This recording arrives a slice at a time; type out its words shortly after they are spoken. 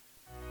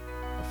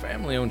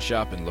family-owned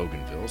shop in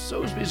Loganville,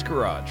 Soesby's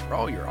Garage for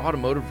all your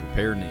automotive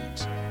repair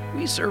needs.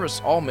 We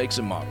service all makes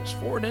and models,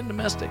 foreign and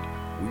domestic.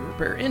 We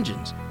repair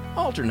engines,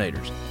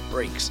 alternators,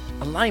 brakes,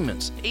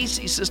 alignments,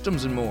 AC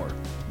systems, and more,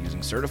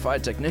 using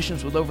certified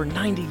technicians with over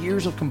 90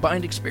 years of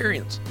combined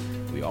experience.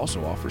 We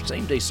also offer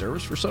same-day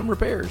service for some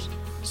repairs.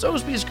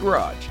 Soesby's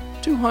Garage,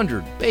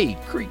 200 Bay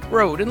Creek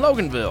Road in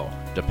Loganville.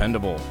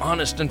 Dependable,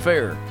 honest, and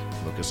fair.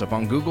 Look us up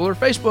on Google or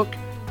Facebook.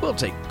 We'll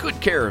take good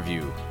care of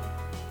you.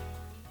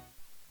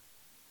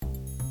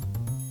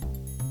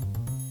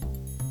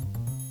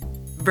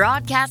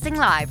 Broadcasting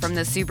live from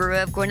the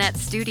Subaru of Gwinnett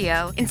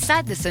studio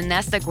inside the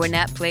Sonesta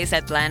Gwinnett Place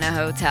Atlanta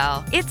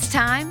Hotel. It's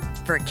time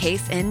for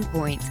Case in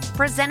Point,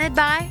 presented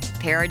by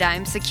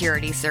Paradigm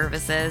Security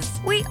Services.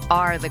 We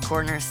are the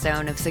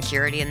cornerstone of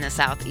security in the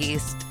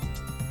Southeast.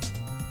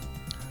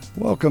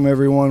 Welcome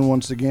everyone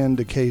once again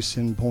to Case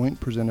in Point,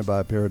 presented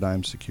by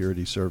Paradigm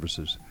Security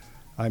Services.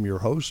 I'm your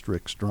host,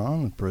 Rick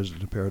Strawn,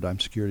 President of Paradigm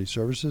Security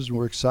Services, and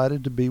we're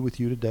excited to be with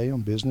you today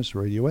on Business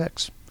Radio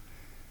X.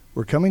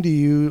 We're coming to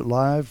you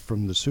live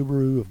from the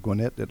Subaru of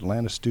Gwinnett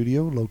Atlanta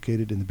studio,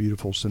 located in the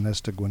beautiful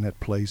Sonesta Gwinnett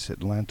Place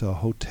Atlanta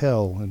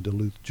Hotel in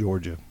Duluth,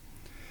 Georgia.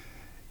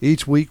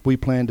 Each week we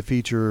plan to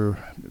feature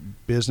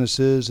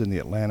businesses in the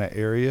Atlanta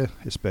area,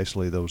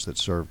 especially those that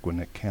serve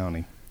Gwinnett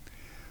County.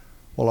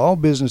 While all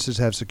businesses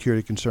have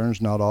security concerns,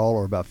 not all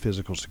are about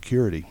physical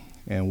security,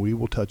 and we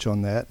will touch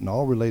on that and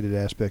all related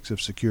aspects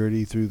of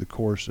security through the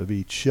course of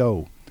each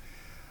show.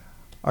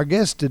 Our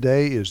guest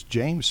today is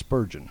James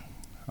Spurgeon.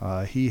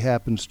 He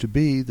happens to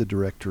be the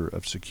Director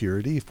of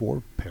Security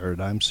for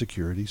Paradigm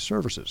Security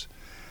Services.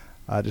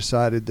 I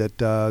decided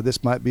that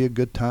this might be a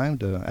good time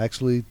to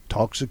actually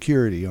talk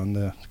security on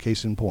the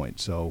Case in Point.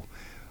 So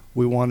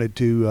we wanted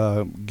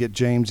to get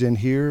James in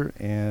here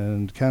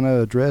and kind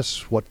of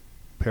address what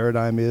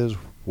Paradigm is,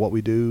 what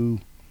we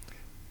do,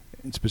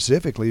 and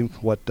specifically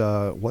what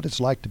it's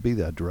like to be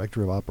the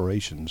Director of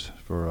Operations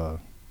for a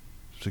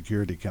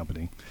security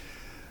company.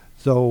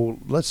 So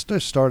let's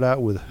just start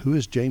out with, who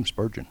is James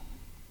Spurgeon?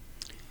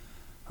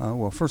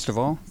 Well, first of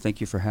all,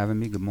 thank you for having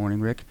me. Good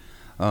morning, Rick.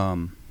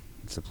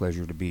 It's a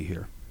pleasure to be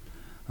here.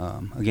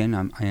 Again,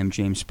 I am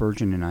James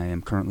Spurgeon, and I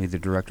am currently the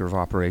Director of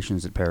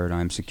Operations at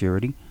Paradigm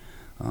Security.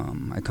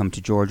 I come to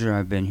Georgia.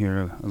 I've been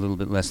here a little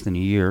bit less than a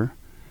year,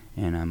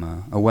 and I'm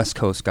a West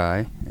Coast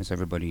guy, as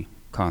everybody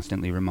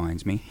constantly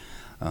reminds me.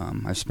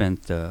 I've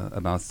spent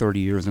about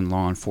 30 years in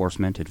law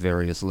enforcement at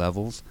various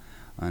levels,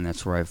 and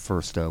that's where I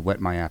first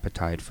whet my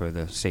appetite for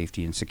the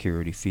safety and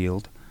security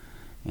field.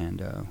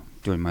 And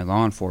during my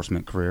law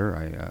enforcement career,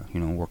 I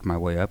worked my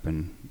way up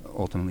and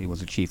ultimately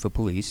was a chief of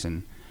police,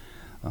 and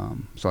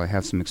so I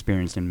have some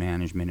experience in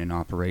management and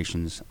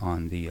operations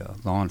on the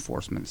law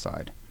enforcement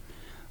side.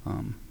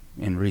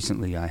 And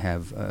recently I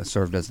have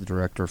served as the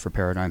director for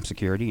Paradigm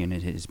Security, and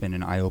it has been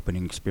an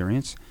eye-opening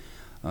experience,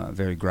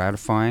 very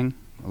gratifying,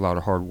 a lot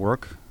of hard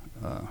work,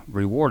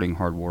 rewarding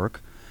hard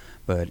work,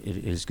 but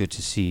it is good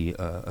to see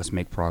us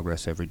make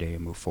progress every day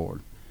and move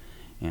forward.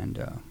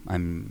 And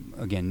I'm,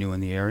 again, new in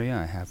the area.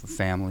 I have a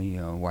family,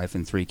 a wife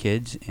and 3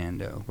 kids,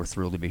 and we're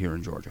thrilled to be here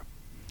in Georgia.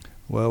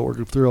 Well,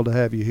 we're thrilled to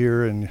have you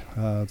here, and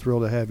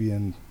thrilled to have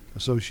you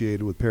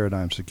associated with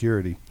Paradigm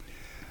Security.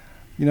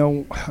 You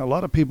know, a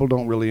lot of people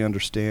don't really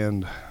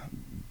understand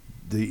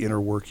the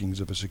inner workings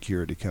of a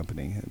security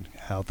company and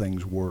how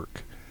things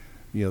work.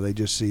 You know, they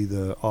just see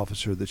the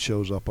officer that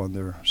shows up on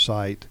their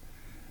site.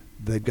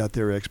 They've got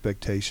their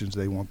expectations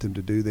they want them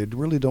to do. They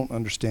really don't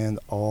understand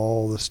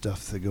all the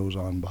stuff that goes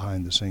on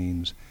behind the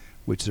scenes,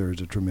 which there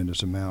is a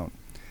tremendous amount.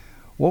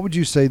 What would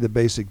you say the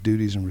basic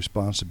duties and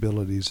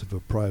responsibilities of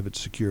a private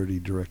security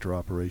director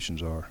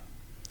operations are?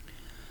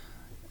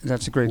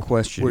 That's a great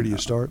question. Where do you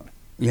start?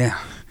 Yeah.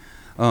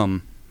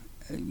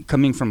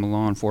 Coming from a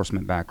law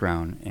enforcement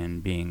background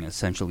and being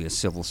essentially a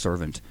civil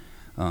servant,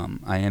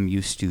 I am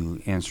used to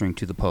answering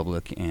to the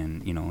public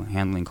and,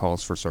 handling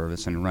calls for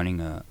service and running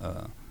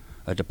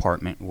a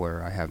department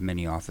where I have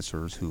many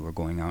officers who are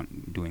going out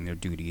and doing their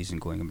duties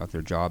and going about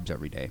their jobs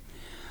every day.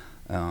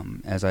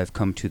 As I've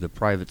come to the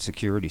private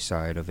security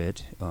side of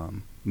it,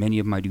 many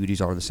of my duties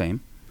are the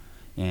same,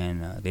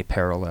 and they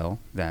parallel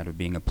that of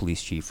being a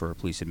police chief or a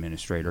police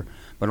administrator,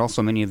 but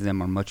also many of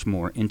them are much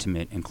more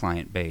intimate and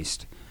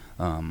client-based.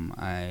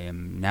 I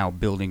am now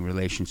building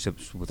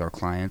relationships with our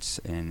clients,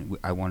 and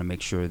I want to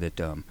make sure that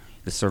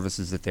the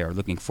services that they are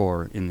looking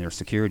for in their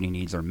security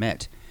needs are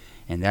met.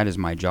 And that is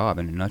my job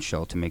in a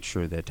nutshell, to make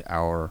sure that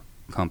our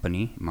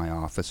company, my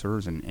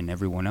officers, and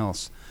everyone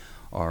else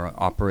are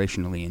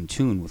operationally in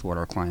tune with what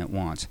our client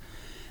wants,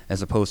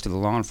 as opposed to the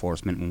law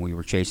enforcement when we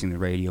were chasing the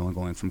radio and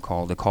going from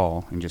call to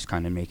call and just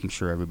kind of making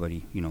sure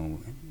everybody,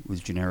 was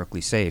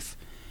generically safe.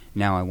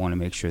 Now I want to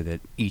make sure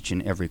that each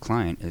and every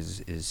client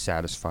is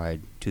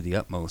satisfied to the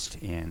utmost,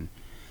 and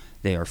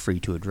they are free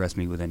to address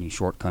me with any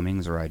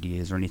shortcomings or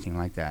ideas or anything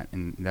like that.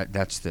 And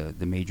that's the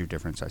major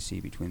difference I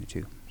see between the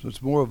two. So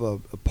it's more of a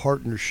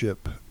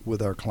partnership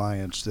with our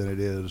clients than it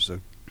is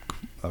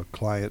a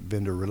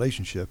client-vendor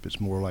relationship. It's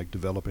more like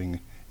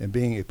developing and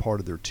being a part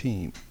of their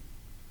team.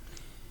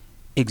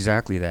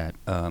 Exactly that.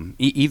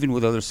 Even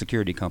with other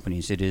security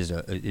companies, it is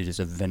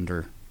a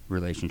vendor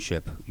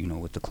relationship,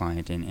 with the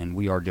client, and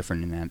we are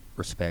different in that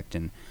respect.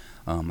 And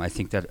I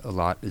think that a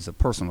lot is a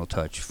personal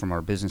touch from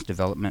our business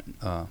development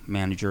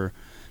manager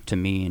to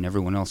me and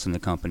everyone else in the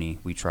company.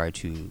 We try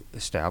to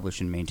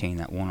establish and maintain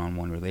that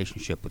one-on-one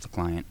relationship with the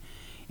client,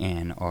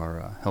 and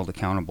are held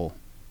accountable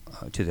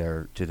to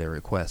their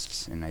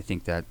requests. And I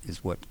think that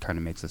is what kind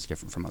of makes us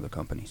different from other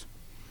companies.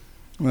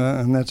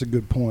 And that's a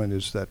good point,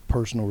 is that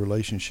personal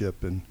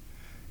relationship. And,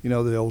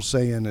 the old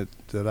saying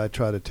that I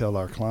try to tell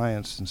our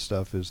clients and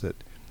stuff is that,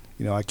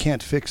 I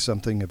can't fix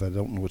something if I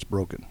don't know what's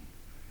broken.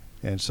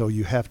 And so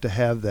you have to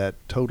have that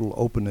total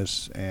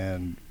openness,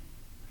 and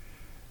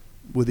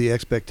with the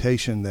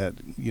expectation that,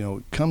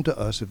 come to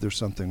us if there's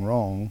something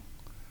wrong,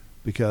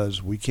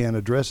 because we can't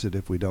address it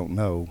if we don't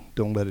know.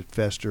 Don't let it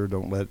fester.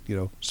 Don't let,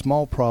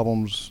 small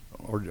problems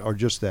are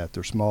just that.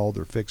 They're small,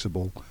 they're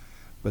fixable,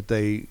 but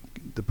the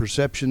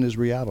perception is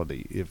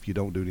reality. If you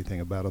don't do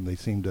anything about them, they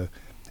seem to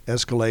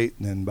escalate,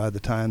 and then by the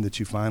time that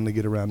you finally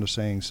get around to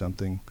saying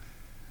something,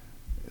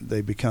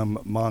 they become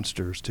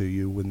monsters to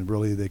you, when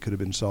really they could have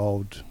been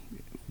solved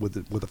with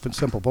a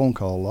simple phone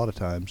call a lot of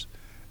times,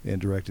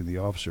 and directing the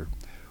officer.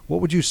 What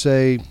would you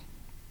say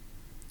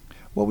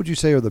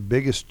are the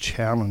biggest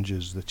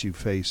challenges that you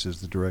face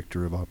as the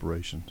director of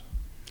operations?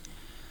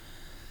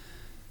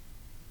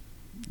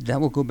 That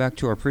will go back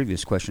to our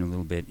previous question a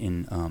little bit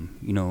in,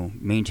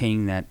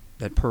 maintaining that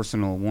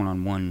personal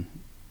one-on-one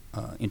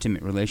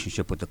intimate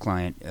relationship with the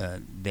client.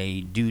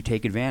 They do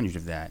take advantage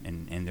of that,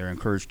 and they're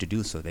encouraged to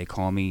do so. They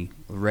call me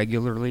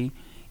regularly,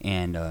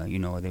 and,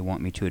 they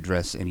want me to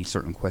address any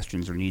certain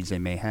questions or needs they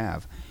may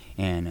have.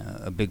 And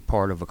a big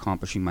part of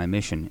accomplishing my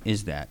mission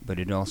is that, but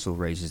it also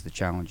raises the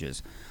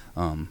challenges.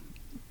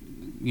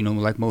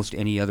 Like most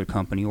any other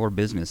company or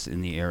business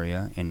in the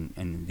area,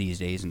 and these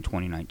days in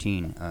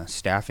 2019,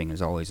 staffing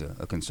is always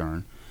a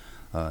concern.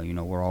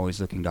 We're always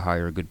looking to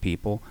hire good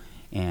people,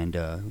 and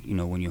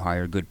when you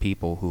hire good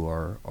people who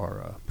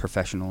are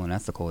professional and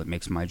ethical, it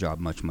makes my job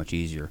much, much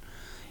easier,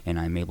 and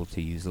I'm able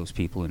to use those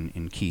people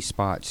in key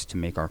spots to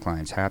make our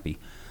clients happy.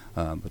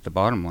 But the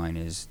bottom line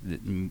is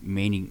that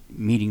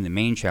meeting the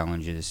main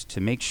challenge is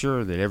to make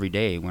sure that every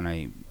day when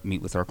I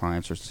meet with our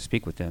clients or to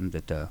speak with them,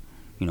 that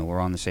we're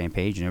on the same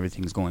page and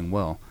everything's going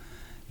well.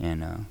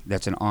 And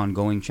that's an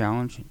ongoing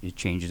challenge. It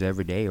changes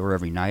every day or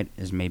every night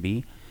as may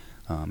be.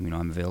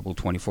 I'm available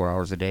 24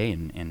 hours a day,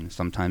 and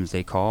sometimes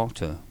they call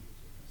to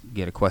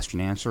get a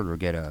question answered or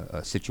get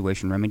a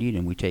situation remedied,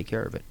 and we take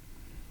care of it.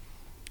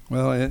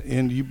 Well,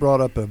 and you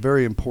brought up a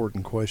very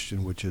important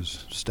question, which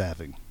is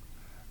staffing.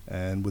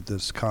 And with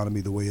this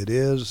economy the way it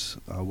is,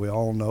 we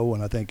all know,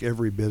 and I think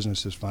every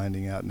business is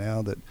finding out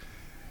now, that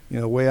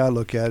the way I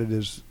look at it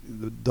is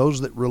those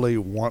that really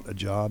want a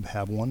job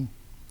have one,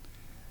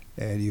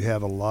 and you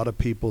have a lot of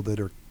people that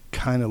are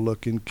kind of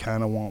looking,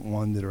 kind of want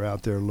one, that are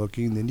out there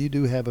looking. Then you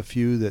do have a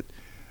few that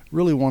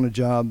really want a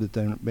job that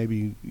they're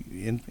maybe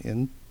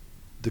in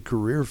the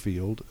career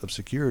field of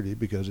security,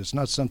 because it's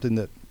not something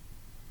that,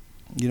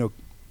 the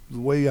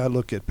way I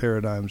look at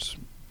Paradigm's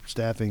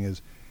staffing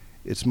is,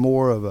 it's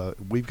more of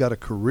we've got a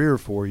career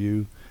for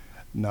you,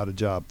 not a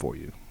job for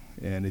you.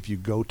 And if you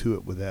go to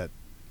it with that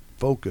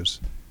focus,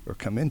 or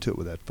come into it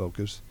with that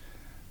focus,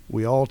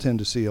 we all tend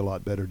to see a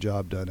lot better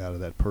job done out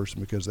of that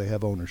person, because they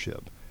have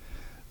ownership.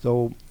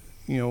 So,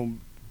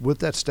 with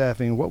that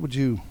staffing, what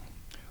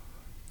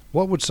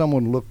would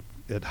someone look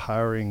at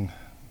hiring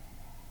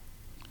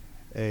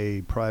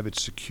a private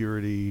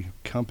security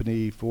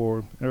company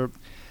for? Or,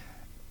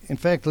 in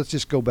fact, let's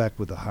just go back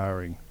with the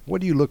hiring.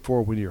 What do you look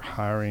for when you're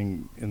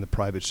hiring in the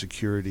private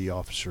security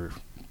officer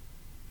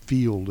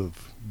field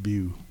of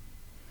view?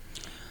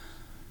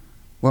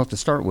 Well, to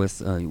start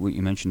with, what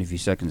you mentioned a few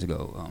seconds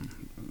ago,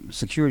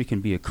 security can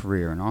be a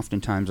career, and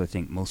oftentimes I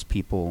think most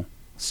people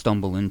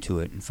stumble into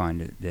it and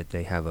find that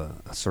they have a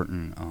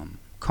certain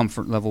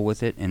comfort level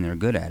with it, and they're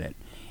good at it.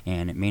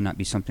 And it may not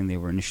be something they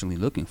were initially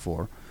looking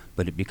for,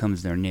 but it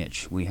becomes their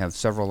niche. We have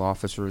several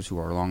officers who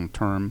are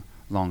long-term,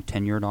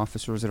 long-tenured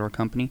officers at our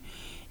company,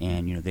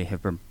 and they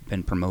have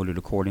been promoted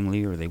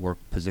accordingly, or they work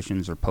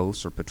positions or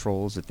posts or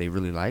patrols that they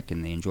really like,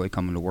 and they enjoy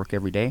coming to work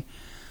every day.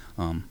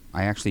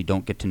 I actually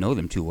don't get to know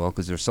them too well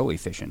because they're so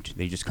efficient.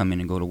 They just come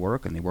in and go to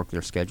work, and they work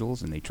their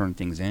schedules, and they turn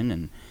things in,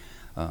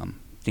 and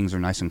things are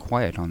nice and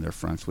quiet on their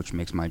fronts, which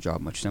makes my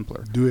job much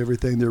simpler. Do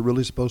everything they're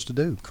really supposed to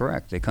do.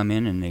 Correct. They come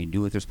in and they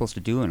do what they're supposed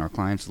to do, and our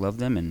clients love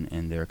them,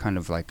 and they're kind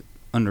of like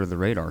under the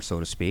radar, so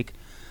to speak.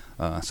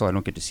 So I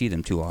don't get to see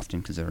them too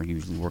often because they're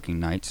usually working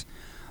nights.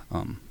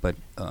 But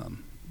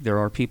there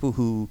are people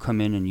who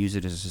come in and use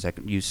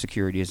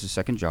security as a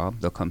second job.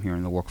 They'll come here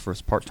and they'll work for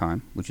us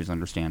part-time, which is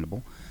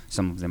understandable.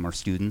 Some of them are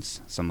students.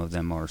 Some of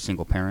them are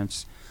single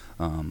parents.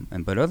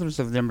 But others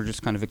of them are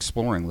just kind of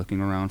exploring, looking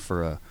around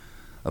for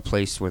a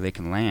place where they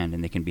can land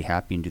and they can be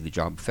happy and do the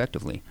job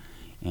effectively.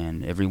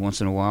 And every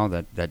once in a while,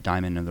 that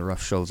diamond in the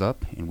rough shows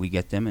up, and we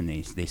get them, and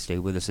they stay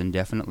with us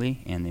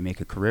indefinitely, and they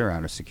make a career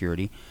out of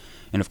security.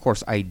 And of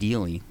course,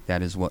 ideally,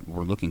 that is what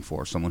we're looking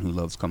for, someone who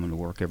loves coming to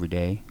work every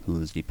day,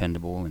 who is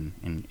dependable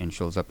and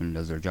shows up and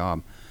does their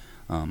job.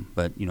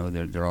 But,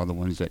 there are the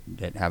ones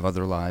that have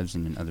other lives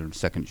and other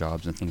second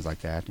jobs and things like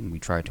that, and we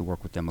try to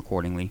work with them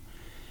accordingly.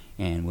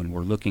 And when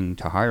we're looking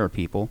to hire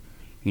people,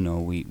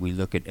 we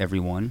look at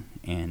everyone,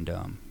 and,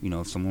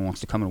 if someone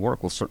wants to come and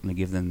work, we'll certainly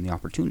give them the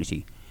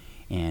opportunity.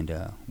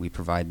 And we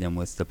provide them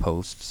with the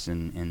posts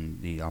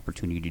and the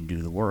opportunity to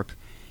do the work.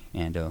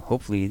 And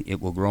hopefully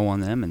it will grow on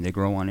them, and they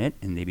grow on it,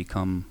 and they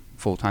become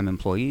full-time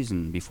employees,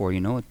 and before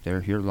you know it,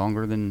 they're here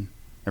longer than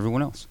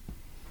everyone else.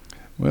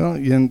 Well,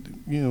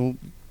 and,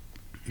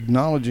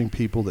 acknowledging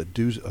people that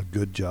do a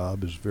good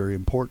job is very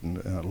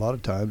important. And a lot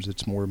of times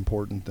it's more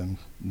important than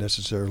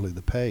necessarily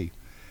the pay.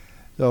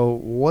 So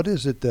what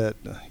is it that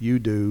you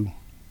do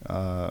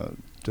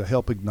to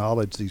help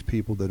acknowledge these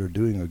people that are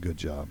doing a good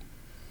job?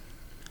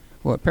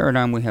 Well, at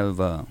Paradigm, we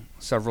have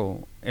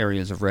several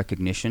areas of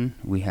recognition.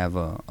 We have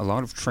a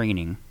lot of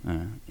training,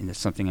 and that's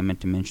something I meant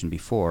to mention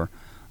before.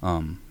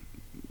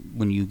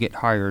 When you get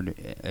hired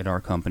at our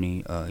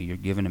company, you're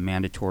given a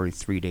mandatory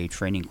 3-day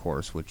training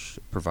course, which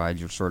provides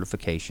your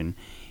certification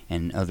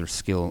and other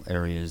skill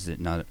areas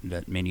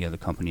that many other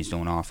companies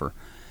don't offer.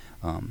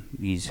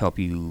 These help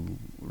you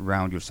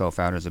round yourself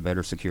out as a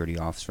better security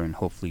officer and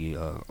hopefully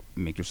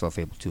make yourself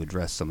able to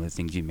address some of the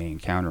things you may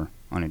encounter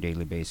on a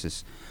daily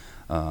basis.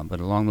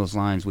 But along those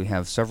lines, we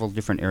have several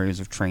different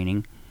areas of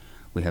training.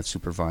 We have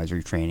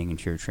supervisory training and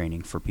tier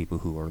training for people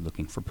who are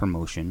looking for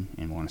promotion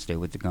and want to stay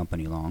with the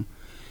company long.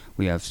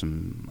 We have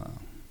some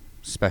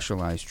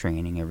specialized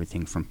training,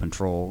 everything from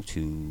patrol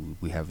to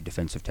we have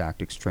defensive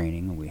tactics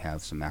training, and we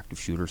have some active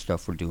shooter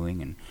stuff we're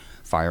doing, and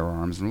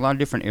firearms, and a lot of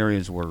different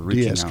areas we're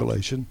reaching out.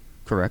 De-escalation.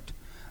 Correct.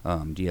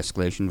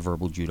 De-escalation,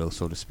 verbal judo,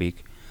 so to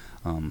speak.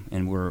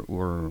 And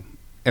we're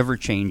ever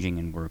changing,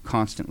 and we're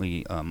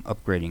constantly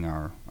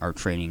upgrading our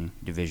training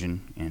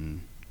division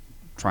and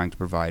trying to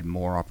provide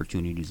more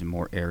opportunities and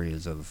more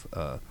areas of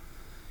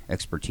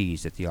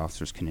expertise that the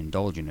officers can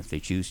indulge in if they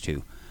choose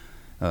to.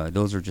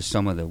 Those are just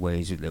some of the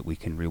ways that we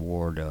can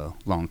reward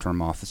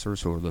long-term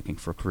officers who are looking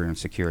for career in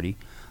security.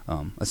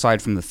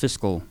 Aside from the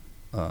fiscal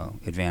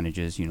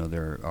advantages,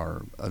 there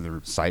are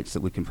other sites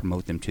that we can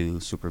promote them to,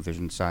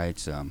 supervision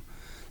sites.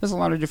 There's a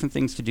lot of different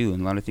things to do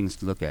and a lot of things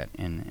to look at.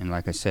 And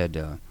like I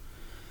said,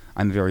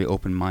 I'm very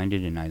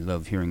open-minded, and I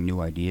love hearing new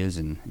ideas,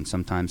 and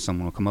sometimes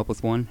someone will come up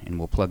with one, and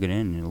we'll plug it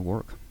in, and it'll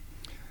work.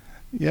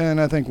 Yeah,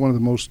 and I think one of the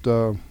most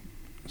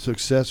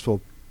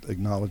successful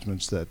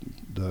acknowledgments that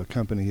the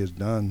company has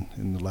done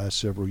in the last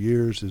several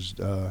years is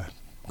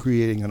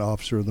creating an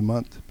Officer of the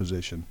Month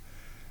position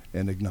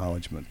and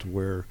acknowledgement,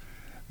 where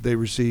they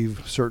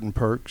receive certain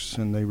perks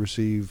and they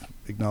receive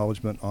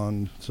acknowledgement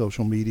on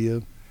social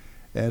media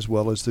as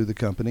well as through the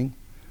company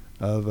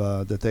of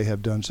that they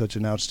have done such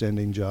an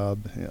outstanding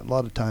job. A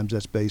lot of times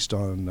that's based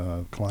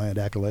on client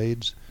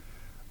accolades,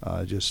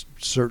 just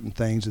certain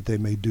things that they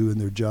may do in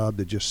their job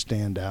that just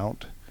stand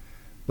out.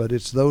 But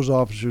it's those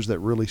officers that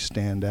really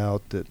stand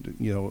out that,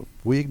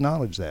 we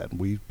acknowledge that.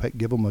 We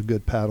give them a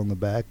good pat on the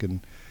back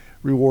and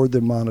reward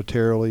them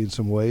monetarily in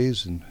some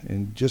ways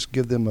and just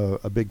give them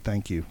a big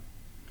thank you.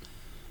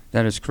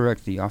 That is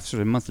correct. The Officer of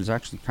the Month is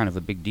actually kind of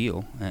a big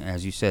deal.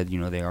 As you said,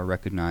 they are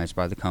recognized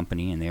by the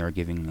company, and they are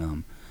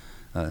giving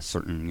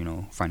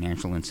certain,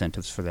 financial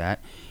incentives for that.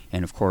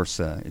 And, of course,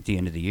 at the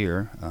end of the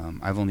year,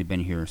 I've only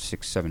been here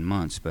 6-7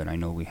 months, but I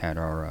know we had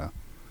our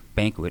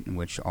banquet in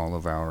which all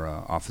of our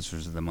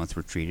Officers of the Month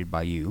were treated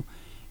by you,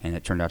 and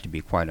it turned out to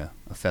be quite a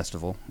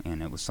festival,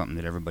 and it was something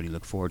that everybody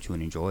looked forward to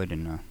and enjoyed,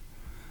 and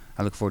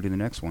I look forward to the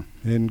next one.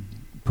 And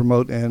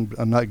promote and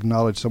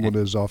acknowledge someone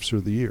as Officer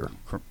of the Year.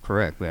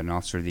 Correct. We had an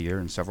Officer of the Year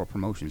and several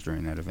promotions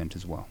during that event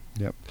as well.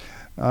 Yep.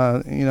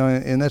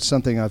 And that's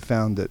something I've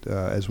found that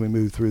as we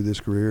move through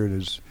this career, it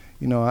is,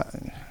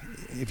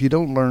 if you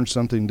don't learn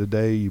something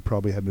today, you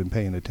probably haven't been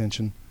paying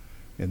attention,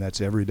 and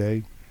that's every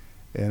day.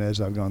 And as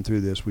I've gone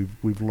through this,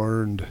 we've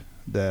learned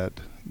that,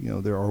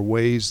 there are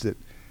ways that,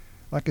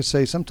 like I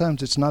say,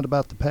 sometimes it's not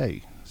about the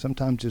pay.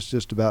 Sometimes it's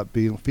just about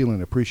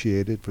feeling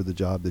appreciated for the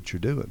job that you're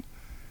doing.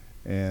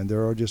 And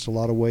there are just a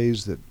lot of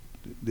ways that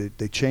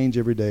they change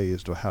every day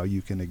as to how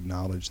you can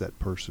acknowledge that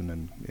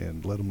person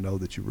and let them know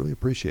that you really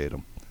appreciate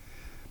them.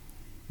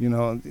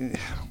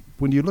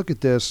 When you look at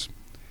this,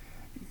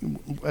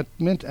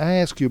 I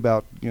ask you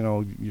about,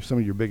 some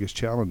of your biggest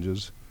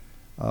challenges.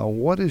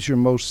 What is your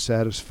most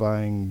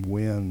satisfying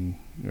win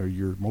or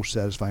your most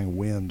satisfying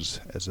wins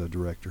as a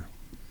director?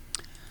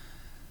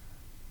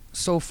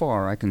 So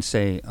far, I can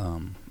say,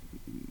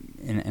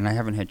 and I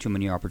haven't had too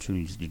many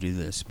opportunities to do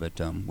this, but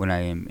when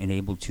I am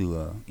able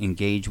to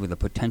engage with a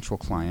potential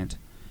client,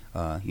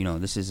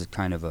 this is a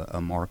kind of a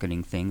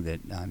marketing thing that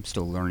I'm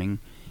still learning.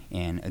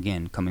 And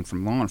again, coming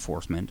from law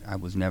enforcement, I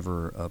was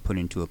never put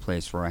into a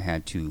place where I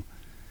had to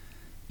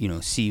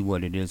see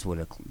what it is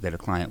that a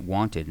client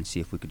wanted and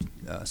see if we could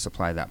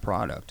supply that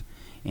product.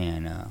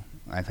 And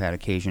I've had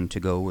occasion to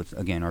go with,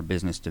 again, our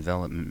business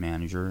development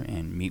manager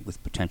and meet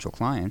with potential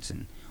clients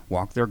and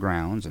walk their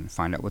grounds and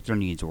find out what their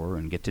needs were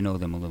and get to know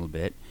them a little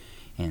bit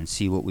and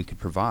see what we could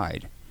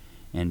provide.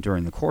 And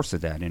during the course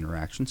of that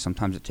interaction,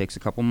 sometimes it takes a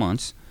couple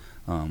months,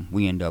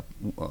 we end up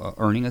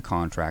earning a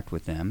contract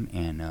with them,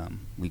 and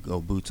we go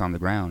boots on the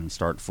ground and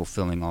start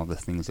fulfilling all the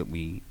things that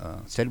we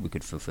said we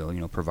could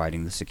fulfill,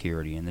 providing the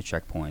security and the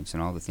checkpoints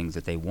and all the things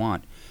that they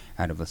want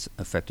out of an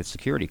effective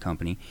security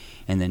company.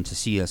 And then to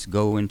see us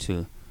go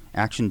into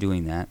action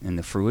doing that and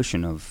the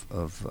fruition of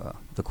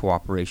the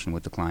cooperation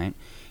with the client,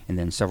 and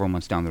then several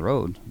months down the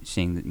road,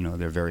 seeing that,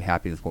 they're very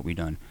happy with what we've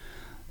done.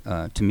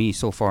 To me,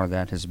 so far,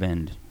 that has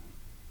been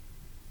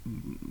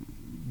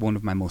one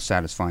of my most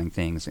satisfying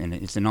things, and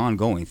it's an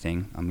ongoing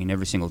thing. I mean,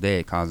 every single day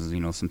it causes,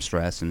 some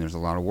stress, and there's a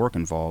lot of work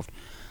involved,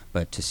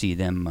 but to see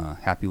them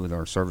happy with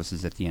our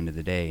services at the end of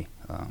the day,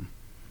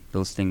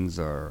 those things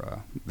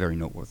are very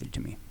noteworthy to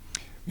me.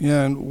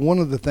 Yeah, and one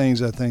of the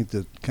things I think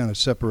that kind of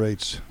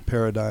separates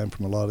Paradigm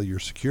from a lot of your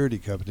security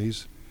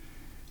companies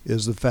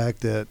is the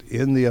fact that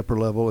in the upper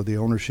level of the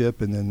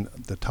ownership and then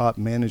the top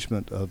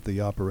management of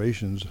the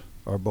operations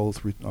are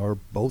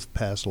both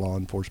past law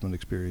enforcement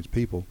experienced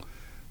people.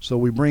 So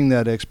we bring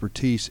that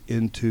expertise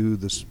into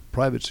the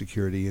private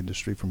security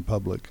industry from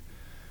public,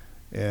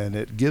 and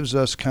it gives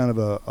us kind of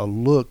a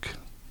look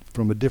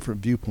from a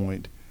different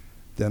viewpoint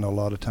than a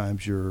lot of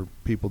times your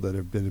people that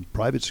have been in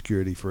private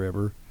security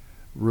forever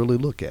really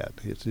look at.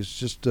 It's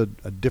just a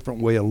different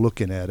way of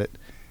looking at it,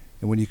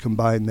 and when you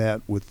combine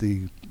that with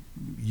the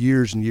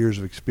years and years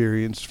of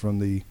experience from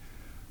the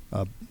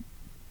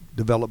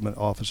development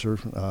officer,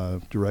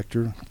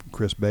 director,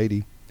 Chris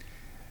Beatty,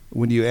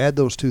 when you add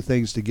those two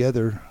things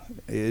together,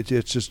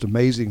 it's just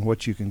amazing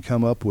what you can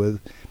come up with.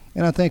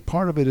 And I think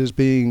part of it is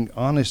being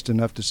honest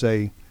enough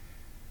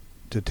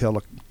to tell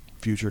a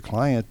future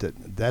client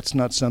that that's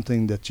not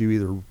something that you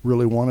either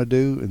really want to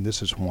do and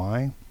this is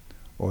why,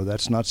 or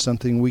that's not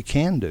something we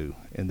can do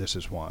and this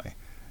is why.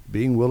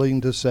 Being willing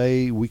to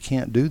say we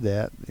can't do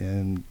that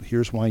and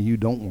here's why you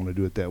don't want to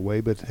do it that way,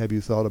 but have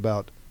you thought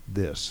about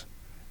this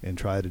and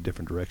try it a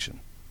different direction?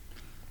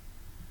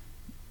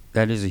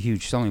 That is a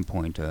huge selling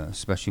point,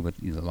 especially with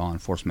the law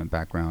enforcement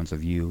backgrounds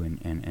of you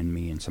and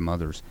me and some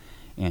others.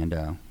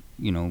 And,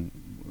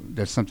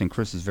 that's something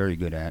Chris is very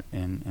good at.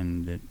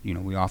 And that,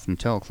 we often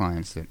tell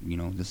clients that,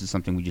 this is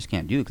something we just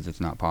can't do because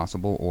it's not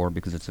possible or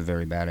because it's a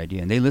very bad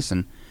idea. And they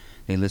listen.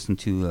 They listen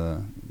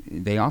to,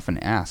 they often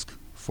ask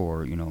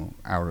for,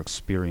 our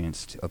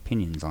experienced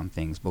opinions on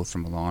things, both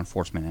from a law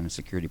enforcement and a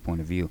security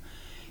point of view.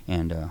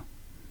 And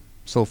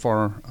so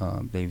far,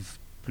 they've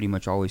pretty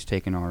much always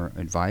taken our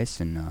advice,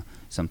 and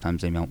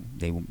sometimes they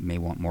may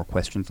want more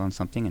questions on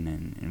something,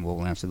 and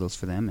we'll answer those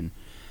for them, and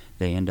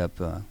they end up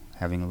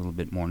having a little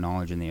bit more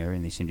knowledge in the area,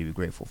 and they seem to be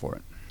grateful for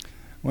it.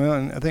 Well,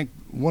 and I think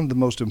one of the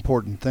most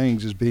important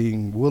things is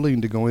being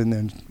willing to go in there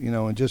and,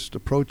 and just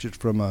approach it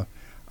from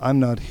I'm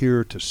not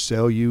here to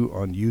sell you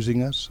on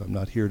using us. I'm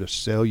not here to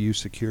sell you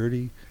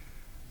security.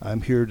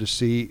 I'm here to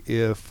see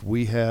if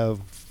we have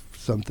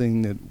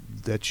something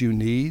that you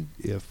need,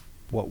 if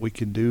what we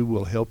can do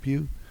will help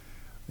you,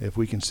 if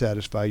we can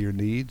satisfy your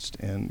needs,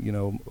 and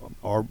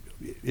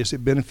is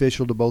it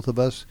beneficial to both of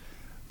us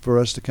for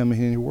us to come in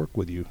here and work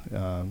with you,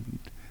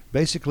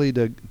 basically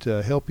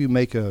to help you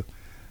make an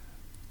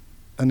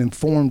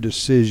informed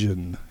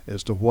decision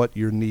as to what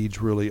your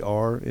needs really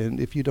are. And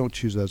if you don't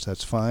choose us,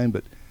 that's fine,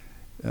 but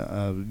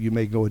you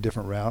may go a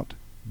different route.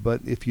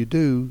 But if you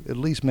do, at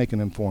least make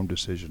an informed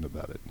decision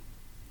about it.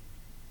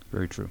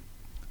 Very true.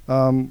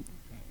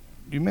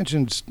 You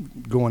mentioned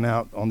going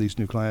out on these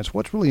new clients.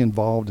 What's really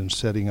involved in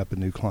setting up a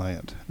new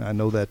client? I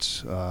know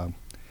that's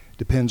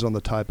depends on the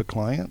type of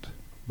client,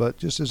 but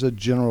just as a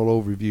general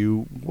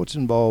overview, what's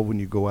involved when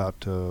you go out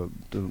to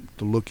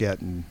look at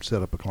and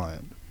set up a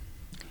client?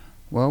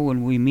 Well,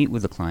 when we meet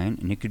with a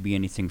client, and it could be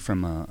anything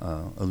from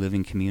a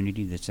living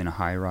community that's in a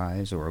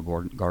high-rise or a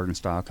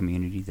garden-style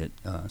community that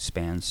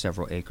spans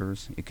several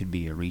acres. It could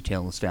be a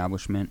retail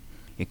establishment.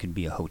 It could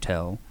be a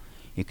hotel.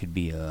 It could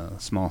be a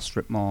small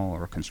strip mall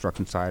or a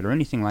construction site or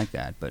anything like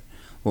that. But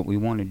what we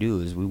want to do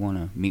is we want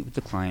to meet with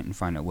the client and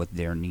find out what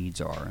their needs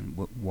are and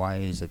why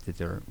is it that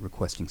they're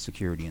requesting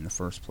security in the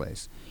first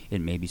place. It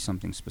may be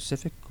something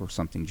specific or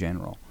something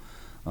general.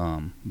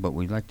 But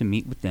we'd like to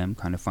meet with them,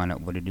 kind of find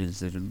out what it is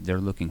that they're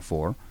looking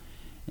for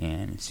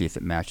and see if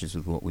it matches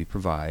with what we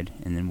provide.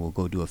 And then we'll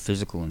go do a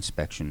physical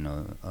inspection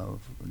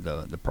of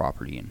the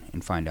property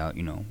and find out,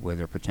 where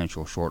their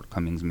potential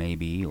shortcomings may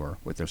be or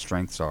what their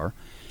strengths are.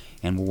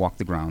 And we'll walk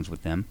the grounds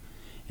with them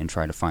and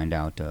try to find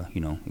out,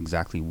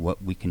 exactly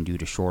what we can do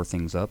to shore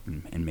things up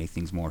and make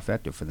things more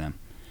effective for them.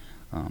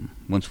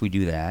 Once we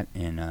do that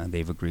and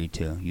they've agreed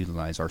to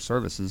utilize our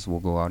services,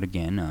 we'll go out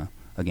again.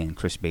 Again,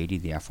 Chris Beatty,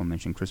 the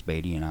aforementioned Chris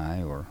Beatty and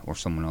I or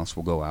someone else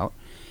will go out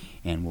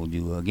and we'll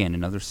do, again,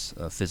 another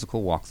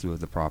physical walkthrough of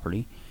the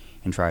property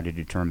and try to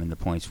determine the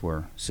points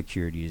where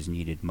security is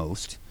needed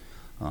most.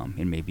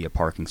 It may be a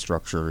parking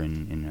structure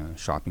in a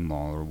shopping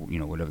mall or,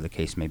 whatever the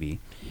case may be.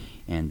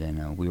 And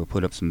then we will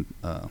put up some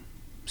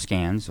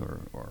scans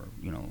or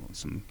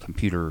some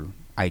computer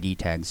ID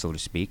tags, so to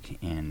speak,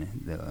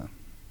 and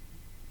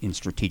in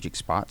strategic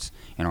spots,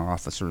 and our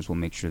officers will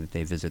make sure that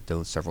they visit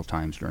those several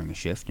times during a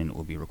shift, and it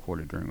will be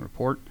recorded during a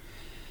report.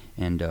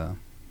 And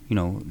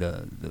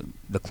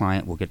the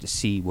client will get to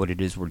see what it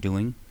is we're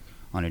doing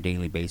on a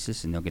daily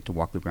basis, and they'll get to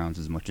walk the grounds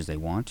as much as they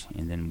want.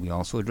 And then we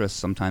also address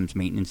sometimes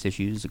maintenance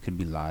issues. It could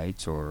be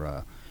lights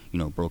or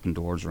broken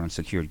doors or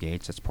unsecured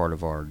gates. That's part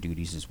of our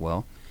duties as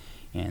well.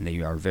 And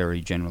they are very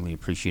generally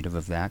appreciative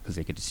of that because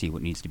they get to see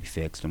what needs to be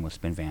fixed and what's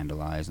been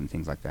vandalized and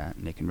things like that,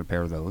 and they can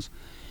repair those.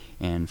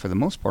 And for the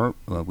most part,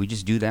 we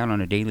just do that on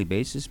a daily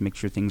basis, make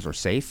sure things are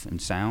safe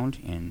and sound,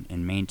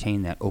 and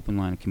maintain that open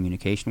line of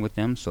communication with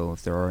them. So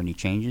if there are any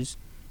changes,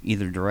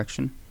 either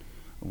direction,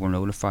 we're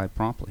notified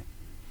promptly.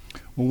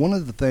 Well, one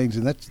of the things,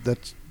 and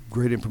that's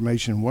great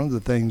information, one of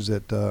the things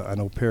that I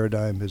know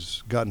Paradigm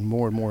has gotten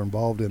more and more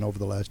involved in over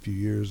the last few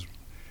years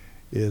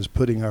is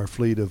putting our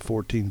fleet of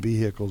 14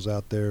 vehicles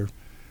out there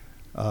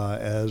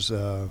as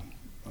a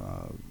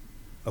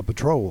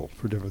patrol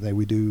for different things.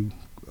 We do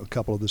a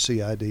couple of the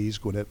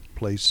CIDs, Gwinnett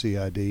Place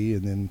CID,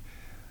 and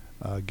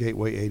then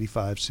Gateway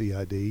 85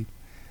 CID.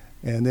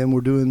 And then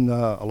we're doing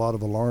a lot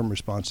of alarm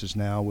responses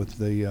now with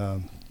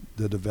the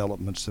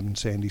developments in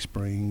Sandy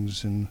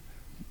Springs and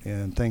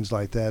things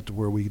like that, to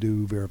where we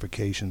do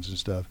verifications and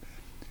stuff.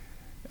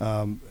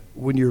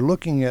 When you're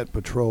looking at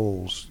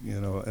patrols,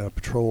 a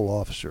patrol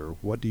officer,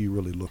 what do you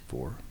really look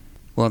for?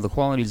 Well, the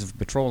qualities of a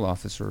patrol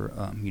officer,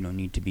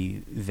 need to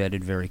be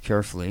vetted very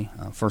carefully.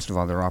 First of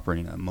all, they're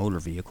operating a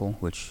motor vehicle,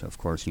 which, of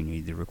course, you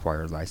need the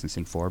required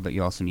licensing for, but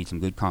you also need some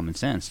good common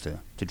sense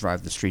to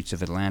drive the streets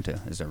of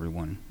Atlanta, as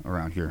everyone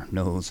around here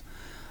knows.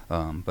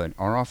 But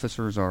our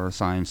officers are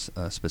assigned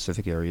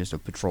specific areas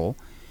of patrol,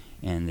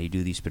 and they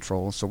do these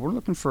patrols. So we're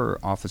looking for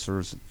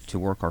officers to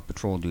work our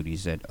patrol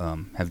duties that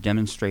have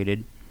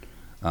demonstrated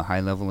a high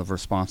level of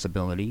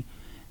responsibility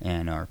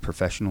and are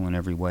professional in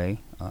every way,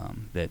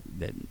 that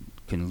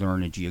can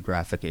learn a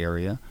geographic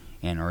area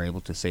and are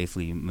able to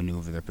safely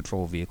maneuver their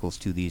patrol vehicles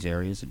to these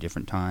areas at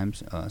different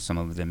times. Some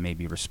of them may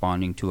be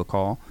responding to a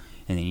call,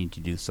 and they need to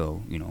do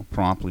so,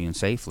 promptly and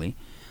safely.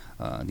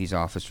 These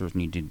officers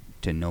need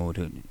to know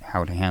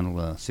how to handle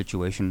a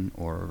situation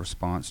or a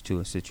response to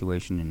a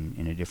situation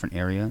in a different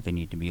area. They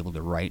need to be able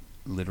to write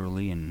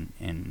literally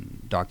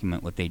and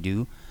document what they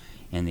do,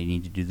 and they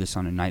need to do this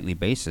on a nightly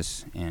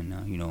basis. And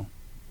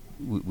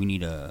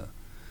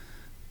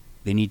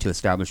they need to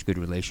establish good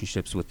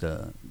relationships with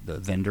the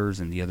vendors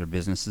and the other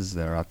businesses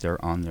that are out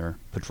there on their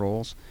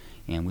patrols.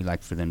 And we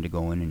like for them to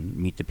go in and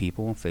meet the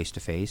people face to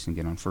face and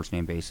get on first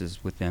name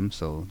basis with them,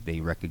 so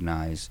they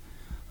recognize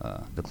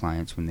the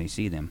clients when they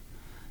see them.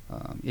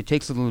 It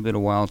takes a little bit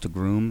of while to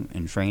groom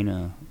and train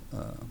a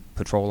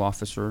patrol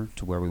officer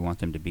to where we want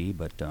them to be,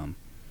 but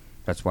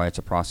that's why it's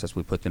a process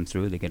we put them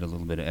through. They get a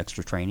little bit of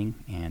extra training,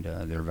 and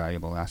they're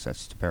valuable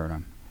assets to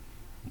Paradigm.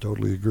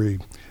 Totally agree.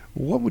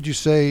 What would you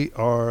say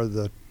are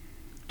the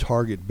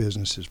target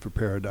businesses for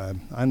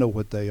Paradigm? I know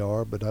what they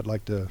are, but I'd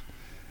like to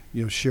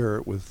share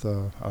it with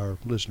our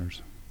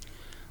listeners.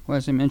 Well,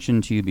 as I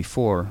mentioned to you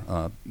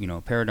before,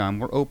 Paradigm,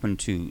 we're open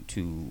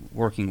to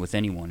working with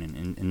anyone,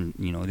 and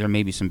there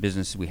may be some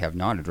businesses we have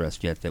not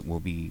addressed yet that will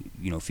be,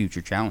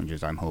 future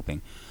challenges, I'm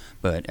hoping.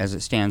 But as it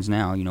stands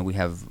now, we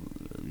have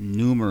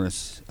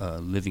numerous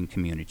living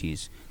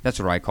communities. That's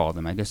what I call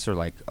them. I guess they're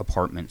like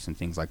apartments and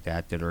things like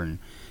that are in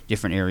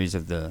different areas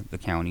of the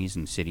counties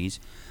and cities.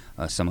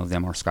 Some of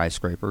them are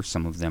skyscrapers.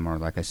 Some of them are,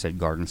 like I said,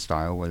 garden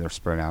style, where they're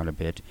spread out a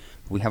bit.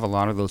 We have a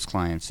lot of those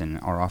clients, and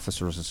our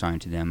officers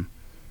assigned to them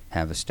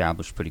have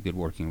established pretty good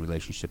working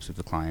relationships with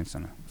the clients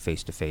on a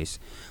face-to-face.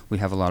 We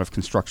have a lot of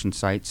construction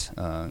sites,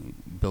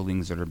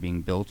 buildings that are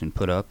being built and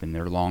put up, and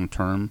they're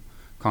long-term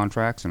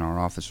contracts, and our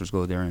officers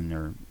go there, and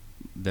they're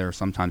there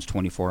sometimes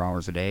 24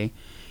 hours a day.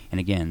 And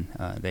again,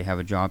 they have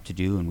a job to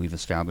do, and we've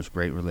established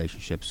great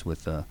relationships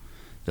with the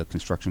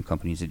construction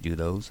companies that do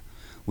those.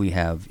 We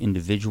have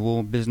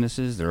individual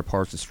businesses that are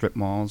parts of strip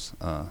malls,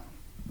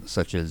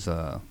 such as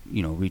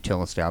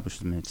retail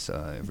establishments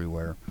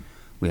everywhere.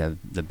 We have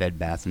the Bed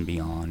Bath &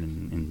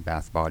 Beyond and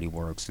Bath Body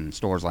Works and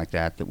stores like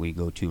that we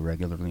go to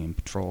regularly and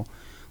patrol.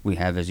 We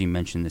have, as you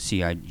mentioned, the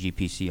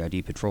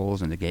GPCID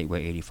patrols and the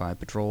Gateway 85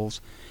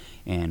 patrols.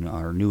 And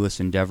our newest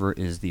endeavor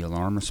is the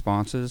alarm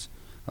responses.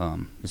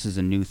 This is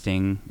a new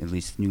thing, at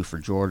least new for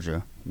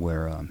Georgia,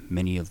 where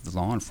many of the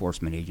law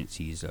enforcement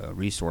agencies'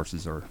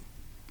 resources are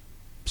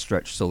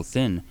stretched so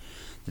thin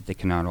that they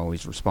cannot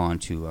always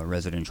respond to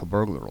residential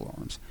burglar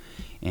alarms.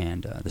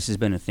 And this has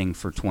been a thing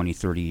for 20,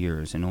 30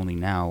 years, and only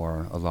now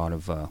are a lot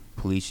of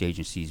police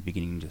agencies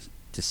beginning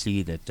to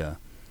see that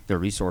their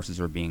resources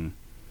are being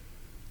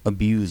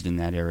abused in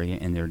that area,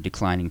 and they're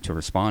declining to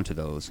respond to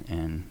those.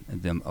 And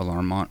the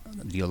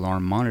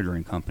alarm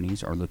monitoring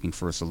companies are looking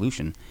for a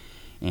solution,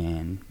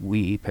 and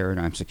we,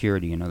 Paradigm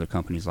Security, and other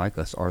companies like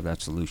us are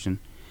that solution.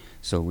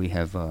 So we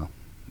have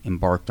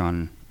embarked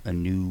on a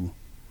new,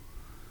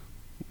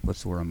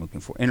 what's the word I'm looking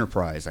for?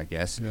 Enterprise, I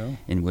guess,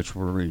 in which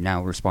we're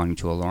now responding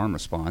to alarm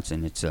response,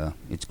 and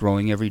it's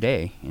growing every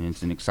day, and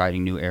it's an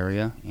exciting new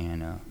area,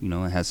 and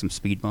it has some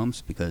speed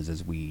bumps because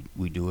as we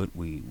do it,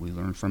 we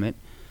learn from it.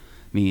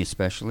 Me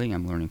especially,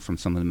 I'm learning from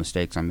some of the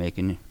mistakes I'm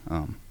making,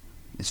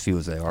 as few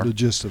as they are.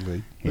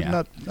 Logistically, but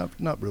Yeah.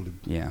 not really.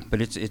 Yeah,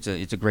 but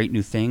it's a great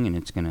new thing, and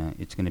it's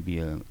gonna be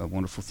a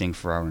wonderful thing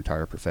for our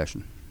entire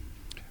profession.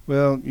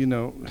 Well,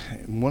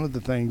 one of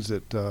the things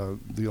that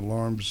the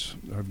alarms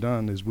have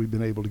done is we've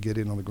been able to get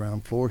in on the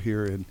ground floor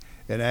here,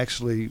 and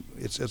actually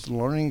it's a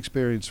learning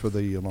experience for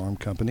the alarm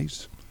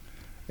companies,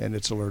 and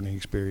it's a learning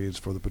experience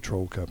for the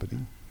patrol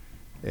company.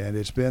 And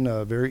it's been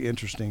a very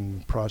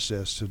interesting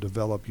process to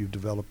develop. You've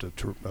developed a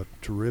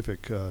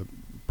terrific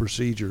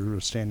procedure,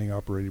 a standing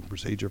operating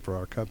procedure for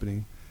our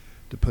company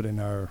to put in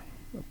our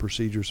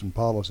procedures and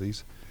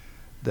policies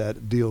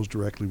that deals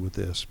directly with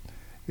this.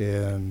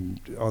 And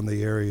on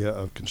the area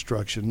of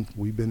construction,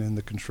 we've been in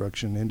the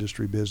construction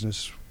industry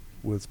business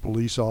with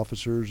police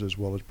officers as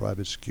well as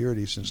private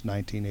security since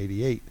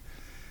 1988.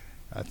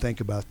 I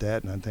think about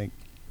that, and I think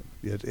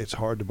it's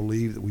hard to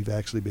believe that we've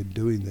actually been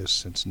doing this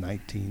since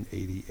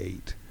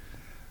 1988.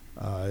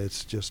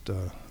 It's just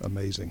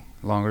amazing.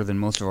 Longer than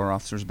most of our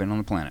officers have been on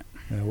the planet.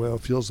 Yeah, well,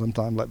 it feels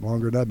sometimes like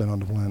longer than I've been on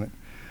the planet.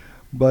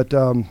 But,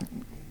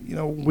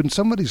 when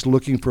somebody's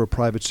looking for a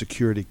private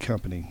security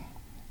company,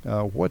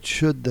 what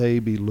should they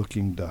be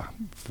looking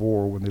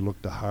for when they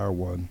look to hire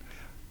one?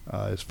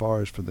 As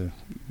far as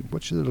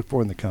what should they look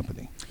for in the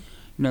company?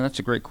 That's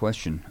a great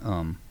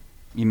question.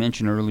 You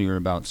mentioned earlier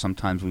about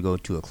sometimes we go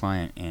to a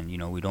client and,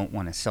 we don't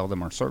want to sell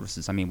them our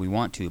services. I mean, we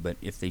want to, but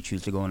if they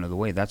choose to go another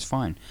way, that's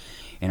fine.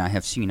 And I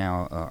have seen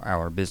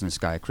our business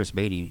guy, Chris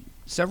Beatty,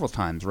 several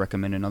times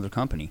recommend another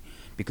company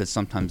because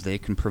sometimes they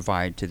can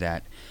provide to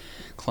that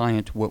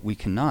client what we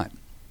cannot.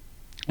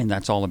 And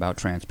that's all about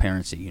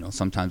transparency.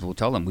 Sometimes we'll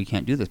tell them we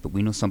can't do this, but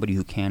we know somebody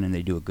who can, and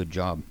they do a good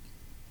job.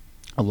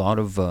 I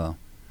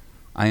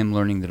am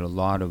learning that a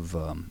lot of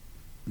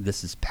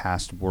this is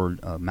past word,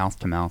 mouth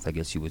to mouth, I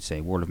guess you would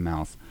say, word of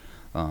mouth.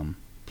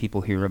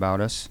 People hear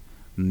about us.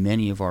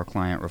 Many of our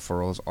client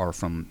referrals are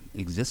from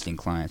existing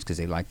clients because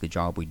they like the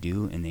job we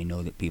do, and they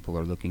know that people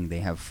are looking. They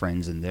have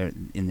friends in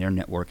their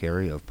network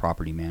area of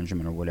property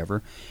management or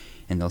whatever,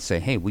 and they'll say,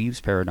 "Hey, we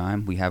use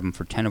Paradigm. We have them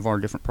for 10 of our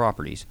different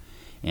properties."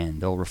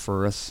 And they'll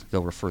refer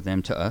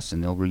them to us,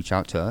 and they'll reach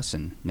out to us,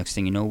 and next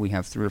thing you know, we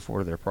have 3 or 4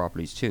 of their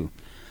properties too.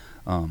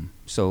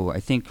 So I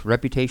think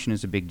reputation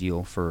is a big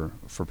deal for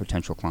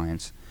potential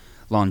clients.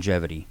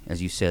 Longevity,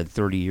 as you said,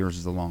 30 years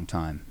is a long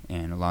time,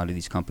 and a lot of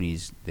these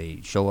companies, they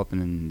show up and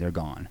then they're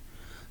gone.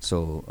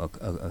 So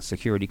a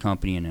security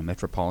company in a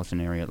metropolitan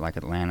area like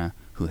Atlanta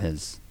who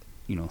has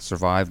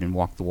survived and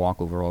walked the walk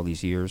over all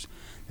these years,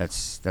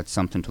 that's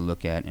something to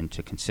look at and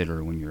to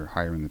consider when you're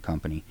hiring a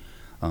company.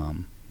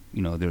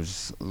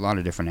 There's a lot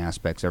of different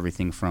aspects,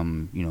 everything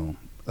from,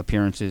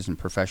 appearances and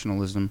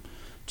professionalism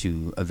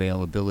to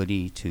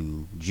availability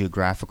to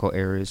geographical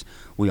areas.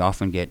 We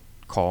often get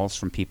calls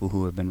from people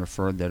who have been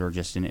referred that are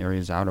just in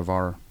areas out of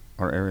our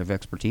area of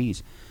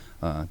expertise.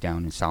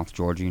 Down in South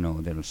Georgia,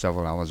 that are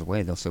several hours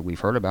away. They'll say, "We've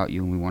heard about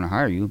you and we want to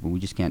hire you, but we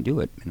just can't do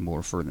it," and we'll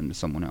refer them to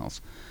someone else.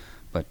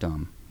 But,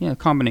 a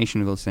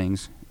combination of those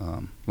things,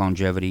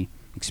 longevity,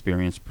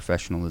 experience,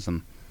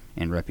 professionalism,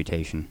 and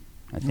reputation.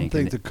 I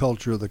think the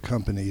culture of the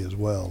company as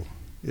well.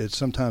 It's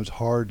sometimes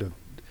hard to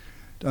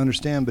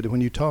understand, but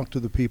when you talk to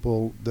the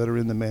people that are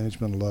in the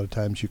management, a lot of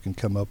times you can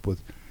come up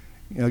with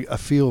a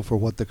feel for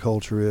what the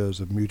culture is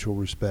of mutual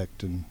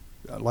respect and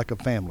like a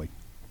family.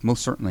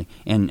 Most certainly.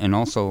 And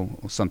also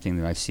something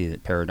that I see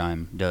that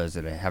Paradigm does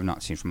that I have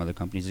not seen from other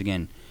companies.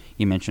 Again,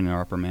 you mentioned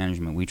our upper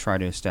management. We try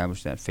to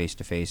establish that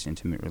face-to-face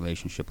intimate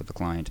relationship with the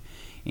client.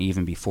 And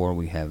even before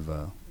we have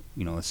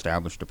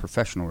established a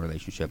professional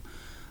relationship,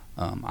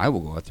 I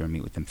will go out there and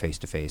meet with them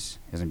face-to-face,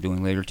 as I'm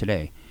doing later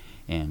today,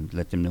 and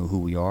let them know who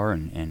we are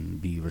and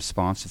be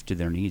responsive to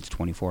their needs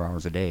 24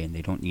 hours a day. And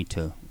they don't need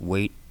to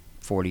wait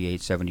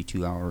 48,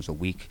 72 hours a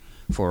week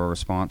for a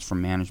response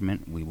from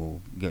management. We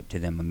will get to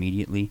them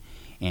immediately,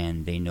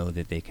 and they know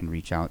that they can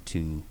reach out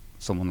to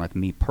someone like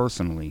me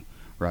personally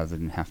rather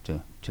than have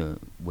to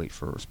wait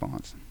for a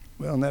response.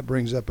 Well, and that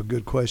brings up a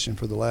good question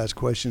for the last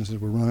question since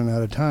we're running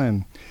out of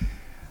time.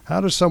 How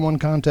does someone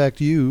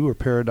contact you or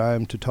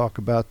Paradigm to talk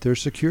about their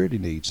security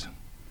needs?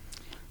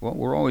 Well,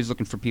 we're always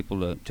looking for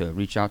people to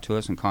reach out to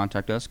us and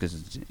contact us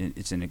because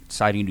it's an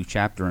exciting new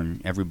chapter in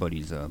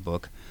everybody's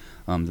book.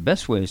 The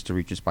best way is to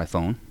reach us by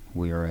phone.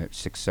 We are at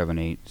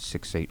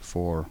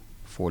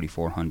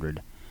 678-684-4400.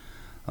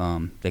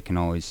 They can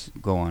always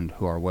go on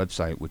to our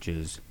website, which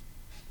is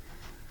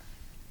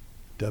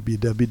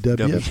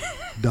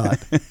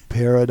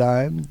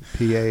www.paradigm,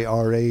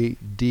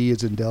 P-A-R-A-D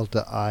as in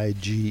Delta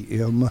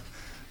I-G-M,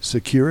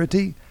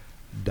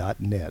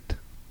 security.net.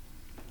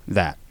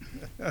 That.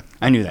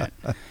 I knew that.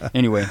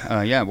 Anyway,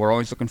 we're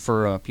always looking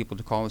for people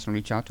to call us and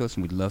reach out to us,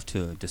 and we'd love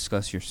to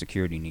discuss your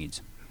security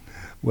needs.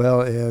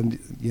 Well, and,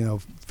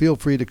 feel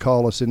free to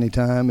call us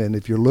anytime. And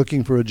if you're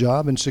looking for a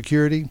job in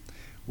security,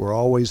 we're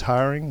always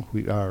hiring.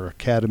 Our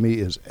academy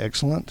is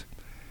excellent.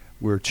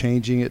 We're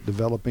changing it,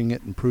 developing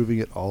it, improving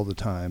it all the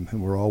time.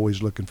 And we're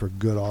always looking for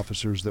good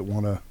officers that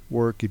want to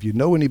work. If you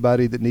know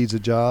anybody that needs a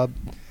job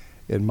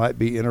and might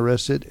be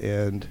interested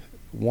and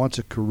wants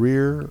a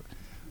career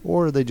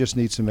or they just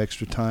need some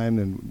extra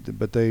time,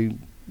 but they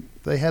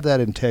have that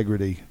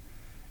integrity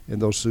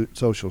and those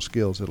social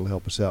skills that'll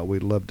help us out.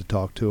 We'd love to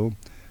talk to them.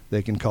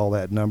 They can call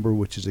that number,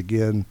 which is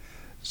again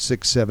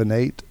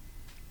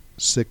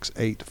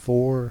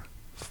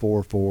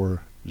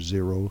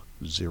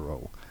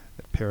 678-684-4400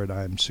 at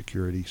Paradigm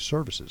Security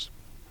Services.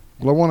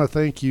 Well, I want to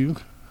thank you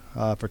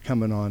for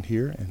coming on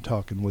here and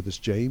talking with us,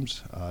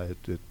 James.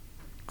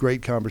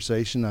 Great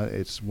conversation.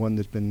 It's one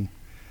that's been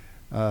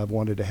I've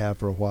wanted to have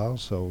for a while.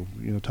 So,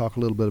 talk a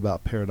little bit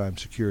about Paradigm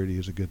Security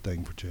is a good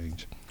thing for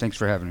change. Thanks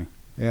for having me.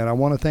 And I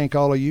want to thank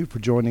all of you for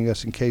joining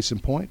us in Case in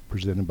Point,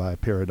 presented by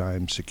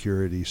Paradigm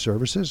Security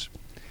Services.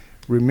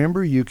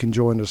 Remember, you can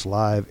join us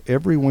live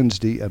every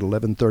Wednesday at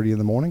 11:30 in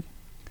the morning,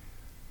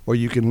 or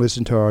you can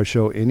listen to our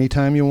show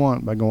anytime you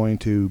want by going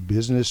to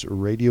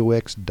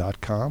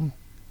businessradiox.com,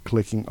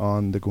 clicking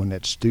on the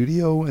Gwinnett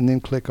Studio, and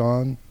then click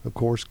on, of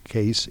course,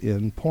 Case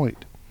in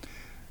Point.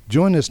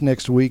 Join us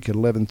next week at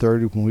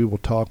 11:30 when we will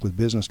talk with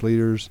business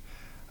leaders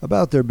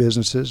about their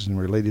businesses and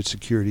related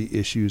security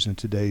issues in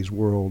today's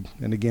world.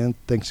 And again,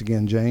 thanks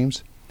again,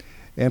 James.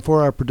 And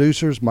for our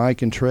producers,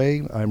 Mike and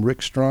Trey, I'm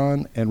Rick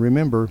Strawn. And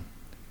remember,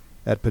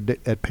 at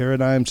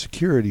Paradigm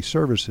Security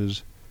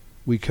Services,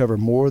 we cover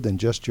more than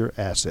just your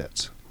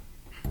assets.